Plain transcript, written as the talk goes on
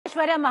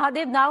Aishwarya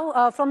Mahadev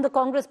now from the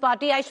Congress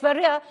party.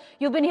 Aishwarya,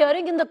 you've been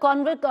hearing in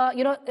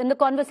the in the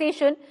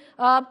conversation,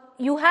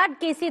 you had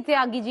KC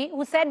Tyagi ji,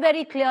 who said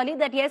very clearly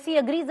that yes, he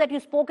agrees that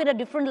you spoke in a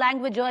different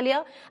language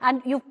earlier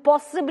and you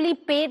possibly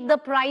paid the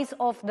price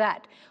of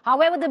that.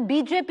 However, the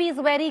BJP is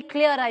very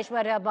clear,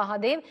 Aishwarya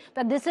Mahadev,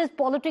 that this is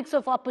politics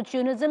of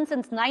opportunism.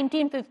 Since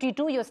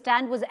 1952, your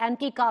stand was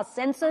anti-caste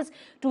census.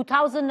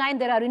 2009,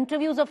 there are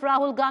interviews of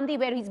Rahul Gandhi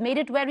where he's made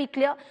it very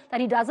clear that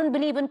he doesn't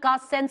believe in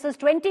caste census.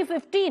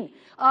 2015,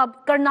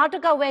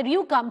 Karnataka, where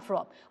you come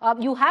from,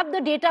 you have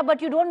the data,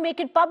 but you don't make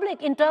it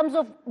public in terms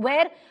of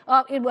where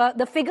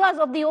the figures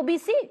of the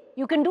OBC.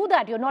 You can do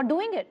that. You're not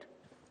doing it.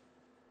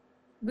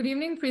 Good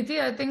evening, Preeti.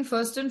 I think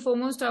first and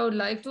foremost, I would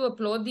like to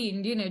applaud the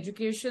Indian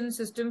education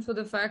system for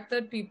the fact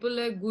that people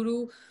like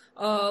Guru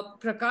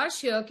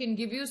Prakash here can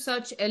give you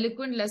such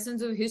eloquent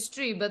lessons of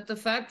history. But the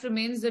fact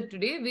remains that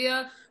today we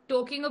are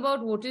talking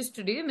about what is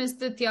today.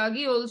 Mr.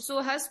 Tyagi also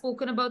has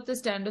spoken about the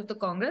stand of the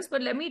Congress.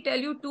 But let me tell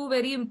you two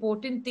very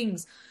important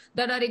things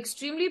that are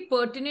extremely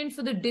pertinent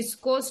for the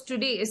discourse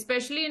today,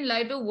 especially in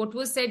light of what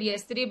was said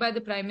yesterday by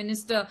the Prime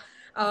Minister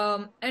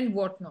and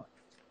whatnot.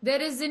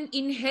 There is an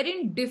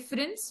inherent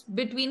difference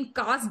between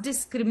caste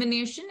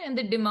discrimination and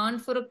the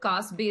demand for a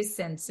caste-based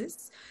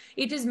census.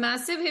 It is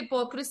massive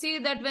hypocrisy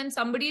that when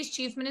somebody is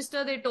chief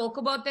minister, they talk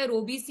about their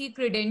OBC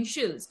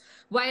credentials,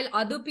 while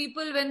other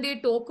people, when they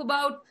talk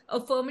about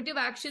affirmative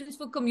actions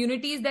for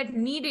communities that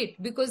need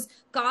it, because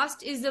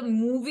caste is a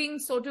moving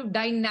sort of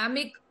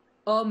dynamic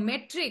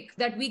metric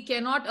that we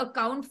cannot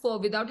account for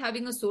without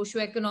having a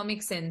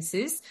socio-economic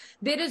census,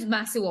 there is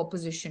massive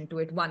opposition to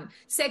it. One.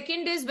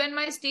 Second is when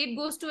my state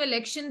goes to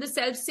election, the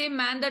self-same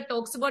man that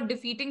talks about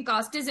defeating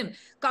casteism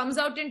comes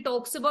out and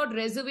talks about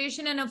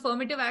reservation and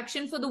affirmative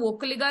action for the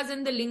Vokaligas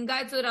and the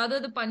Lingaites, or rather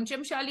the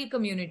Panchamshali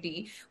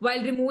community,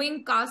 while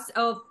removing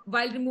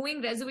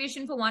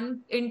reservation for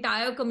one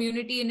entire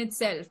community in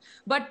itself.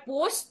 But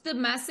post the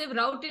massive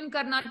rout in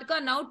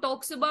Karnataka now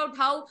talks about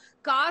how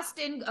caste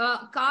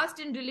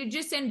and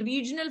religious and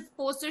regional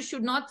forces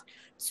should not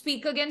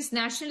speak against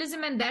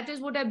nationalism, and that is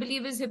what I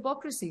believe is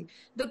hypocrisy.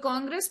 The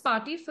Congress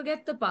party,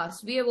 forget the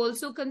past. We have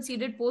also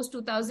conceded post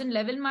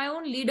 2011. My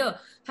own leader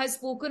has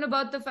spoken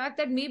about the fact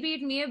that maybe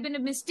it may have been a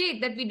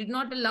mistake that we did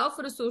not allow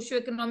for a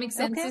socio-economic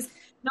census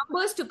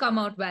numbers to come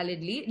out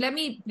validly. Let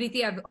me,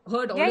 Preeti, I've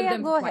heard all of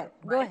them. Go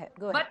ahead.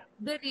 But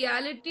the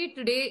reality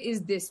today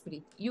is this,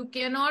 Preeti. You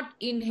cannot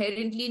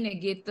inherently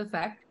negate the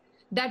fact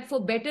that for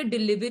better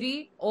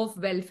delivery of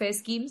welfare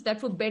schemes, that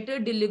for better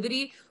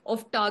delivery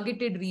of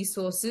targeted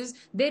resources,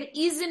 there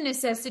is a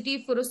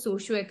necessity for a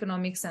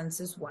socio-economic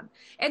census one.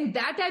 And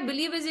that, I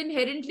believe, is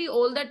inherently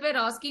all that we're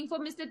asking for.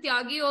 Mr.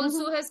 Tyagi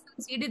also has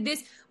conceded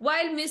this,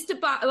 while Mr.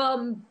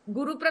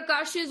 Guru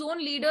Prakash's own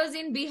leaders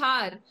in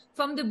Bihar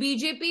from the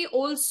BJP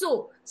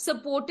also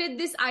supported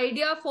this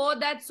idea for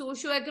that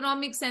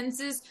socio-economic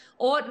census,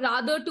 or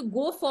rather to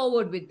go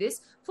forward with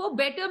this for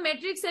better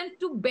metrics and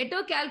to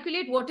better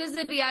calculate what is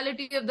the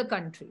reality of the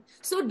country.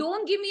 So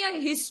don't give me a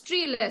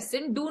history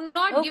lesson. Do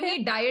not give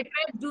me diatribes.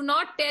 Do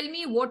not tell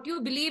me what you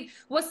believe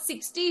was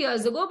 60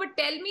 years ago, but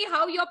tell me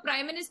how your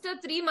Prime Minister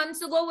 3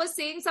 months ago was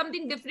saying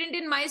something different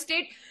in my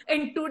state,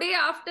 and today,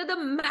 after the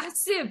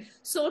massive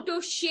sort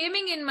of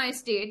shaming in my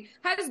state,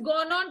 has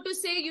gone on to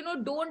say, you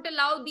know, don't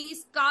allow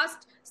these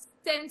caste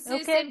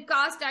census and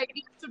caste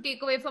ideas to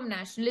take away from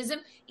nationalism.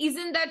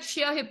 Isn't that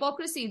sheer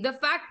hypocrisy? The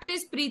fact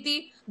is,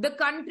 Preeti, the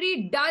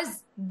country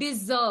does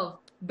deserve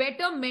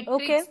better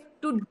metrics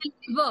to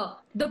deliver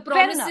the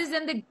promises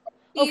and the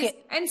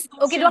and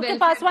Dr.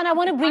 Paswan, I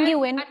want to bring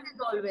you in. That is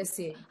always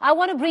say. I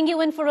want to bring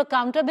you in for a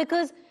counter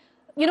because,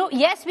 you know,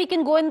 yes, we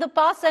can go in the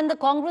past, and the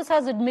Congress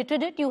has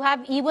admitted it. You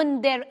have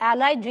even their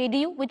ally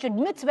JDU, which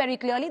admits very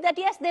clearly that,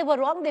 yes, they were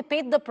wrong. They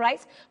paid the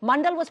price.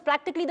 Mandal was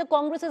practically the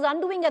Congress's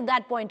undoing at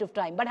that point of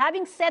time. But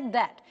having said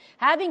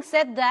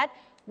that,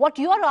 what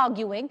you're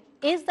arguing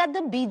is that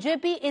the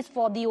BJP is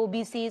for the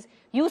OBCs.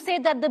 You say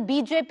that the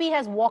BJP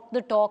has walked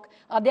the talk.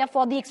 They're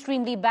for the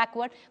extremely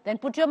backward. Then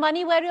put your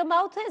money where your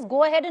mouth is.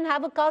 Go ahead and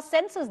have a caste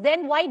census.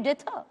 Then why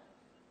dither?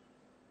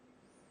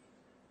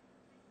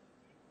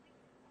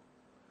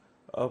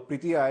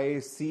 Preeti, I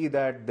see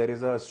that there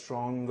is a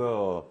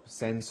strong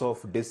sense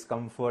of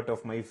discomfort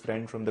of my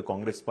friend from the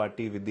Congress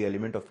party with the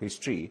element of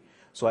history.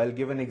 So I'll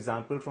give an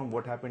example from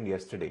what happened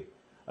yesterday.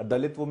 A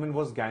Dalit woman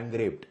was gang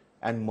raped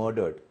and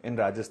murdered in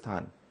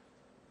Rajasthan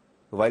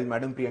while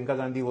Madam Priyanka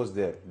Gandhi was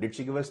there. Did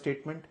she give a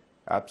statement?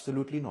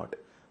 Absolutely not.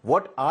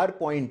 What our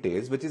point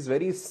is, which is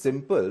very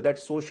simple, that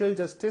social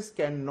justice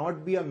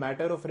cannot be a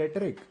matter of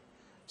rhetoric.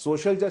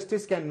 Social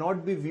justice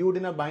cannot be viewed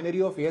in a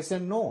binary of yes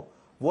and no.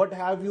 What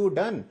have you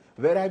done?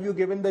 Where have you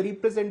given the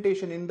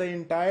representation in the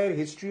entire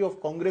history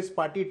of Congress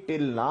party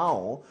till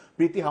now?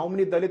 Preeti, how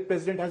many Dalit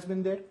president has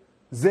been there?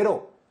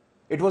 Zero.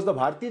 It was the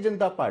Bharatiya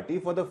Janata Party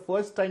for the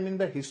first time in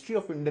the history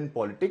of Indian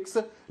politics.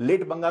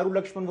 Late Bangaru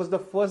Lakshman was the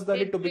first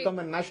Dalit to become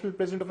a national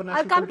president of a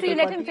national political party. I'll come to you.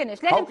 Let him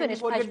finish. Let him finish.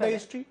 The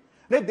history?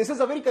 This is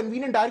a very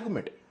convenient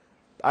argument.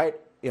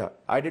 Yeah,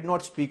 I did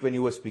not speak when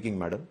you were speaking,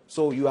 madam.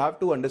 So you have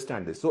to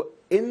understand this. So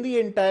in the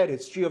entire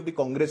history of the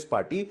Congress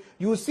party,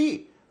 you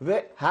see,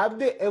 have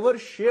they ever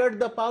shared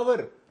the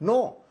power?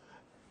 No.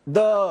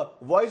 The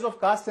voice of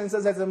caste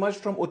census has emerged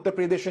from Uttar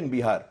Pradesh and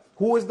Bihar.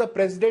 Who is the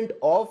president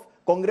of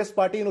Congress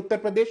party in Uttar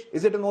Pradesh?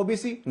 Is it an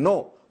OBC?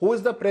 No. Who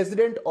is the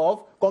president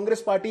of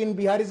Congress party in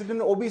Bihar? Is it an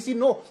OBC?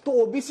 No.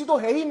 So OBC to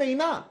hai hi nahi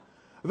na.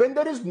 When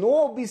there is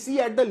no OBC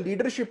at the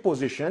leadership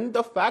position,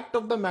 the fact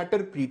of the matter,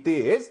 Preeti,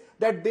 is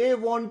that they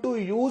want to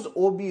use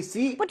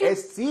OBC,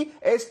 SC,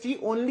 ST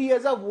only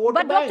as a vote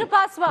bank. But Dr.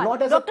 Paswan,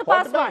 not as Dr. a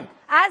pot Paswan, bank.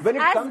 as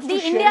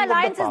the India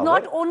Alliance is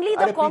not only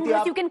the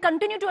Congress, you can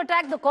continue to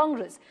attack the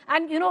Congress.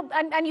 And you know,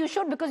 and you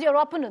should, because you're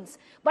opponents.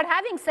 But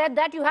having said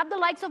that, you have the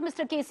likes of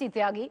Mr. K.C.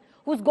 Tyagi,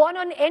 who's gone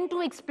on end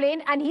to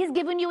explain, and he's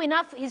given you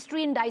enough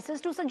history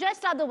indices to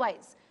suggest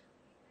otherwise.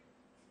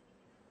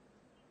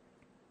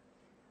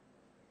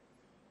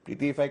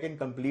 Preeti, if I can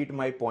complete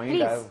my point,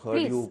 Please, I have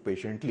heard you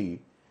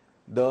patiently.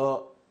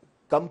 The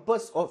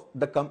compass of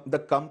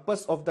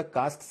the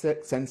caste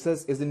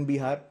census is in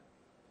Bihar.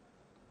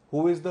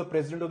 Who is the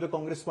president of the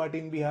Congress party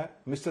in Bihar?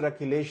 Mr.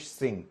 Akhilesh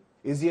Singh.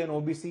 Is he an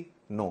OBC?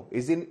 No.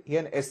 Is he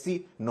an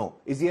SC? No.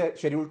 Is he a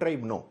scheduled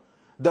tribe? No.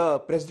 The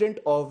president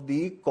of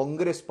the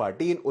Congress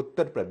party in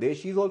Uttar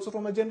Pradesh is also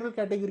from a general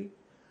category.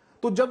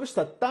 तो जब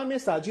सत्ता में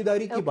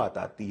साझेदारी की बात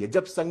आती है,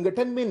 जब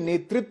संगठन में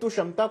नेतृत्व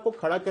क्षमता को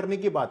खड़ा करने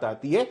की बात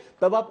आती है,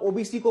 तब आप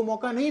ओबीसी को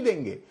मौका नहीं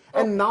देंगे.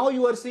 And now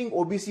you are saying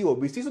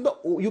OBC,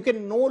 so you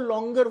can no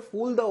longer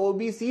fool the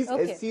OBCs,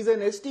 SCs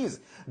and STs.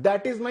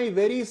 That is my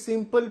very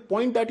simple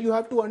point that you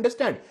have to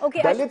understand.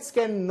 Dalits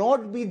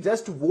cannot be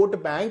just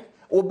vote bank.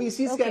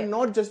 OBCs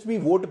cannot just be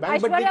vote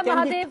bank, but they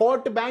can be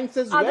thought banks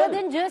as well. Other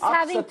than just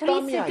having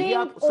 3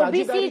 sitting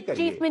OBC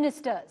chief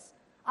ministers.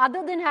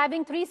 Other than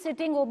having 3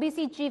 sitting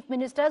OBC chief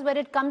ministers, where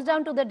it comes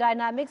down to the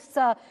dynamics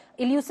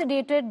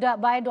elucidated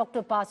by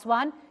Dr.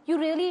 Paswan, you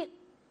really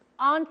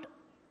aren't,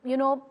 you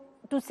know,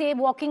 to say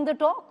walking the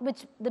talk,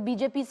 which the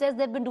BJP says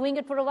they've been doing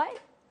it for a while.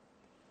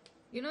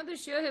 You know, the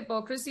sheer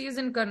hypocrisy is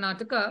in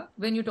Karnataka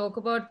when you talk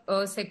about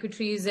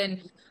secretaries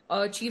and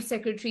chief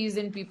secretaries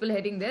and people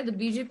heading there. The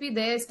BJP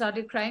there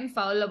started crying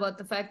foul about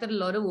the fact that a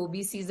lot of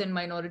OBCs and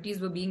minorities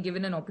were being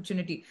given an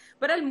opportunity.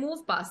 But I'll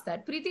move past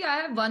that. Preeti, I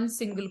have one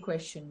single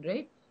question,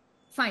 right?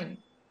 Fine.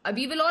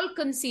 We will all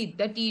concede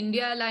that the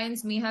India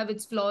Alliance may have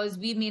its flaws.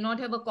 We may not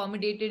have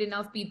accommodated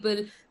enough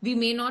people. We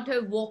may not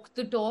have walked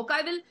the talk.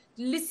 I will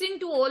listen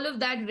to all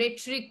of that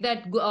rhetoric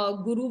that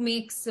Guru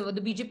makes, the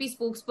BJP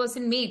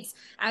spokesperson makes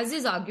as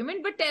his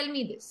argument. But tell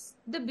me this.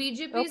 The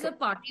BJP is a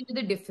party with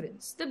a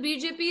difference. The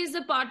BJP is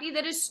the party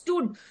that has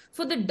stood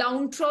for the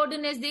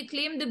downtrodden, as they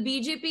claim. The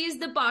BJP is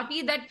the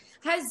party that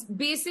has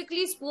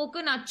basically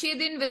spoken Achhe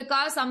Din,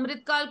 Vikas,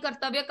 Amrit Kal,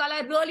 Kartavya Kal.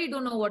 I really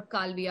don't know what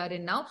Kal we are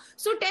in now.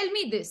 So tell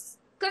me this.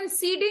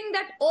 Conceding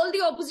that all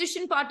the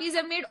opposition parties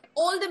have made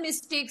all the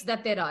mistakes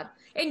that there are,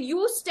 and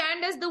you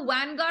stand as the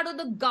vanguard or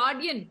the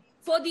guardian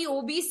for the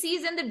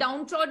OBCs and the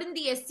downtrodden,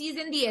 the SCs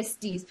and the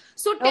STs.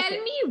 So tell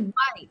me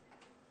why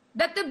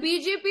that the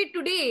BJP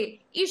today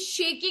is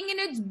shaking in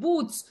its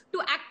boots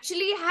to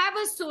actually have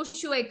a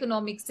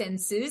socio-economic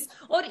census,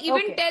 or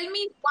even tell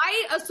me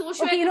why a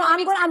socio-economic...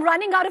 you know, I'm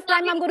running out of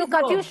time. I'm going to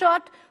cut you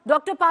short.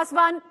 Dr.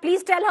 Paswan,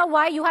 please tell her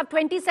why. You have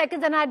 20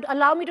 seconds, and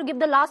allow me to give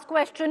the last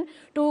question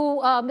to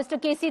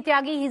Mr. K.C.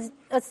 Tyagi. He's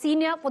a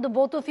senior for the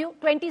both of you.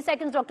 20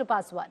 seconds, Dr.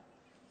 Paswan.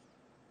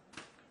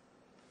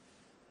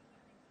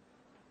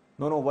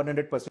 No,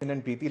 100%.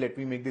 And Preeti, let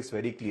me make this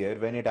very clear.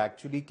 When it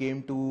actually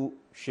came to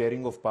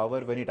sharing of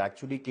power, when it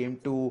actually came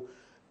to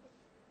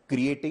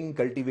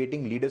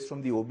cultivating leaders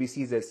from the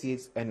OBCs,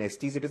 SCs and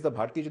STs, it is the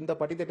Bharatiya Janata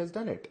Party that has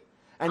done it.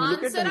 And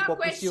look at the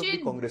hypocrisy of the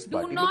Congress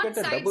party. Look at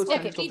the double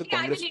standards of the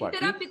Congress party. I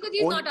will interrupt because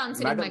he's not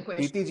answering my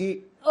question. Preeti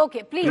ji,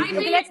 okay, please.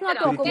 Let's not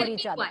talk over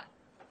each other.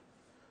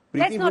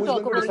 Let's not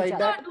talk over each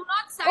other.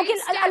 Okay,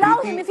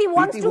 allow him. If he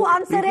wants to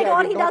answer it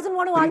or he doesn't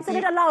want to answer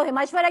it, allow him.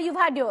 Aishwarya, you've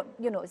had your,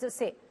 just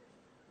say.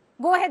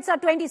 Go ahead, sir.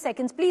 20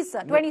 seconds, please,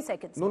 sir. 20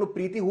 seconds. No,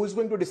 Preeti, who is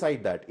going to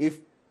decide that?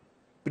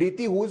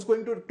 Who is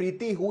going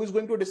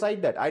to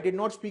decide that? I did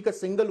not speak a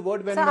single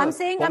word when. Sir, I'm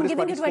saying I'm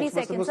giving you 20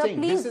 seconds. Sir,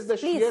 please, this is the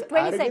sheer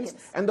 20 arrogance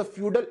seconds. and the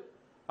feudal.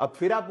 अब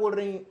फिर आप बोल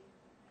रही हैं.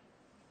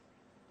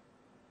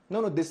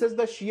 No, this is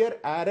the sheer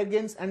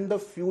arrogance and the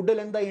feudal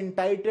and the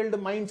entitled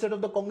mindset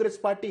of the Congress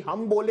party.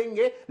 हम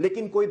बोलेंगे,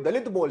 लेकिन कोई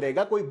दलित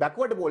बोलेगा, कोई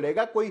backward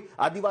बोलेगा, कोई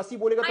आदिवासी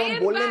बोलेगा, तो हम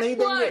बोलने नहीं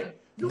देंगे.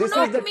 This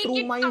is the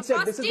true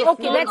mindset. This is the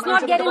okay, let's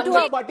not get into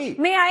a party.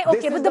 May I?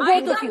 Okay, with the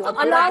both of you,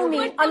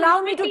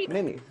 allow me to.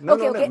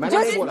 Okay.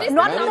 Just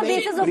not on the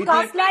basis of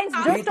caste lines,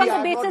 just on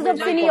the basis of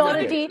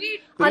seniority.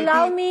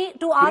 Allow me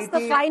to ask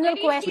the final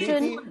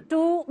question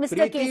to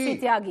Mr. K.C.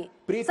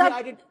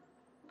 Tyagi.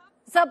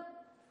 Sir,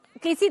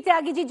 K.C.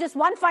 Tyagi ji, just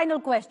one final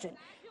question.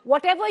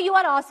 Whatever you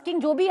are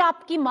asking, जो भी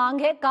आपकी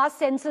मांग है caste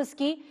census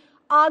की,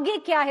 आगे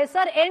क्या है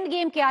sir, end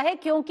game क्या है,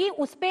 क्योंकि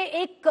उस पे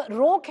एक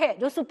रोक है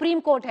जो सुप्रीम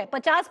कोर्ट है,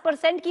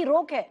 50% की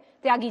रोक है.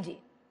 त्यागी जी.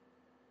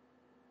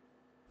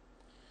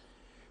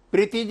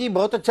 प्रीति जी,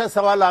 बहुत अच्छा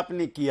सवाल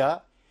आपने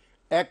किया.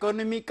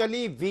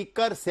 इकोनॉमिकली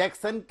वीकर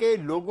सेक्शन के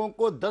लोगों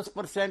को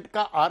 10%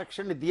 का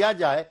आरक्षण दिया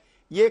जाए,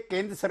 ये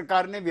केंद्र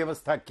सरकार ने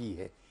व्यवस्था की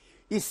है।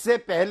 इससे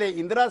पहले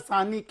इंदिरा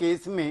साहनी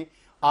केस में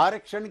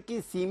आरक्षण की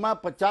सीमा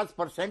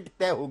 50%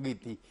 तय हो गई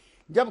थी।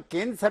 जब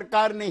केंद्र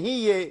सरकार ने ही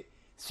ये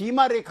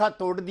सीमा रेखा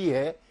तोड़ दी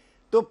है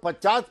तो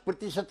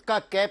 50% का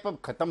कैप अब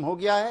खत्म हो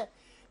गया है।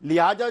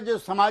 लिहाजा जो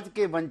समाज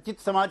के वंचित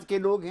समाज के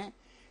लोग हैं,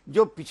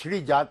 जो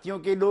पिछड़ी जातियों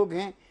के लोग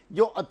हैं,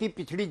 जो अति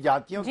पिछड़ी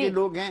जातियों के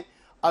लोग हैं,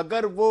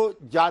 अगर वो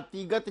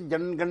जातिगत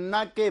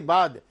जनगणना के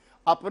बाद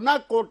अपना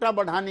कोटा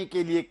बढ़ाने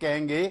के लिए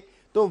कहेंगे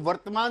तो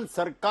वर्तमान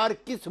सरकार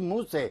किस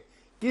मुंह से,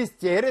 किस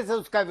चेहरे से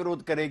उसका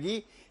विरोध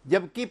करेगी,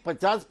 जबकि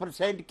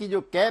 50% की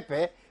जो कैप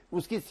है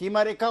उसकी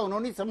सीमा रेखा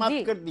उन्होंने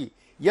समाप्त कर दी।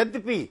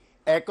 यद्यपि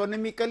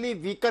इकोनॉमिकली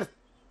वीकर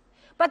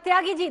पर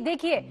त्यागी जी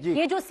देखिए,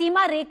 ये जो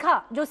सीमा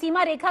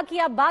रेखा की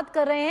आप बात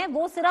कर रहे हैं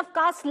वो सिर्फ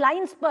कास्ट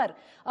लाइंस पर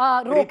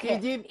रोक है,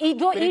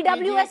 जो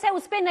ईडब्ल्यूएस है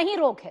उस पे नहीं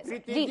रोक है।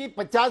 जी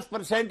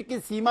 50% की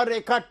सीमा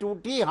रेखा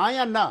टूटी, हाँ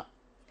या ना?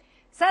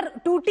 सर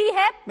टूटी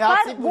है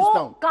पर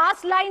वो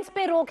कास्ट लाइंस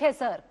पे रोक है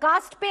सर,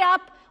 कास्ट पे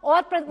आप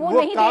और वो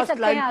नहीं दे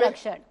सकते हैं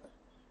आरक्षण।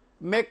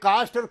 मैं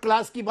कास्ट और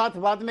क्लास की बात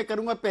बाद में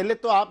करूंगा, पहले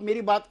तो आप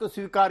मेरी बात को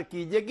स्वीकार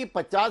कीजिए कि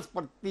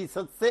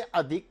 50% से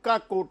अधिक का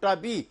कोटा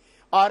भी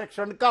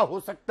आरक्षण का हो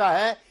सकता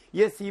है।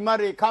 ये सीमा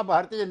रेखा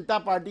भारतीय जनता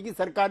पार्टी की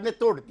सरकार ने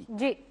तोड़ दी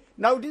जी।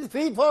 Now it is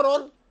free for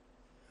all.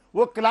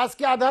 वो क्लास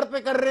के आधार पे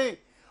कर रहे हैं,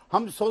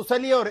 हम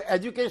सोशली और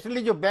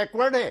एजुकेशनली जो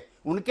बैकवर्ड है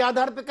उनके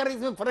आधार पे कर रहे हैं।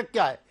 इसमें फर्क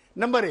क्या है?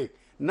 Number 1।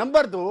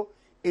 Number 2,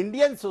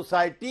 Indian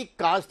society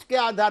cast के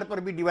आधार पर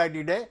भी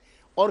डिवाइडेड है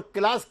और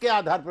क्लास के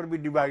आधार पर भी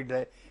डिवाइडेड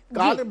है।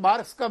 कार्ल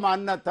मार्क्स का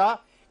मानना था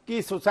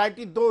कि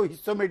सोसाइटी 2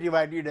 हिस्सों में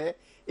डिवाइडेड है,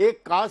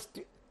 एक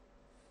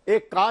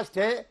कास्ट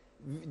है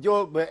जो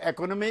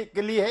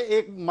इकोनॉमिकली है,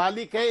 एक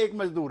मालिक है, एक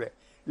मजदूर है।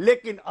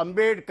 लेकिन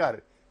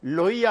अंबेडकर,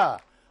 लोहिया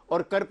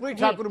और कर्पूरी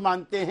ठाकुर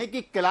मानते हैं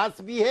कि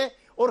क्लास भी है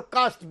और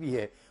कास्ट भी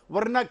है,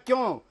 वरना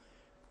क्यों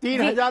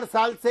 3000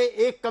 साल से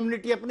एक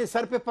कम्युनिटी अपने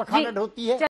सर पे पखाना ढोती है।